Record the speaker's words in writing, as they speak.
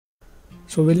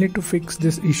So we'll need to fix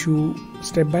this issue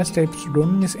step by step, so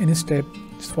don't miss any step.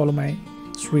 Just follow my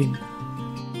screen.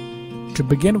 To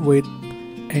begin with,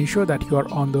 ensure that you are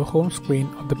on the home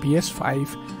screen of the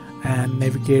PS5 and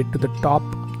navigate to the top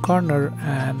corner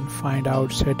and find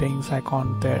out settings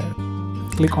icon there.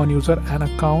 Click on user and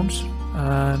accounts,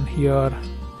 and here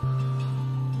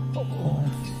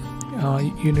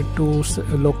you need to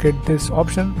locate this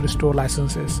option, restore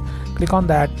licenses. Click on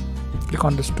that, click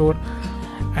on restore,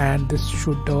 and this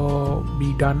should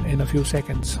be done in a few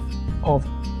seconds.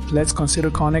 Let's consider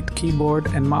connect keyboard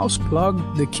and mouse.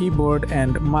 Plug the keyboard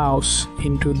and mouse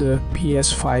into the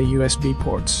PS5 USB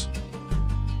ports.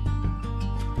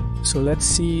 So let's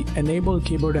see, enable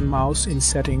keyboard and mouse in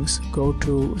settings. Go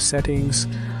to settings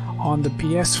on the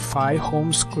PS5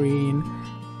 home screen.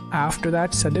 After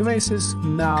that, set devices.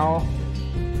 Now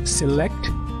select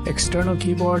external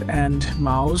keyboard and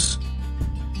mouse.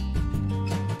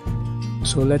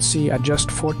 So let's see, adjust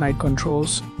Fortnite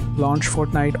controls. Launch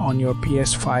Fortnite on your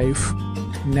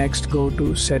PS5. Next, go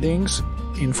to settings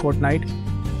in Fortnite.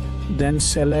 Then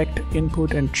select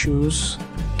input and choose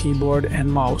keyboard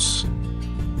and mouse.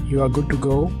 You are good to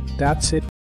go. That's it.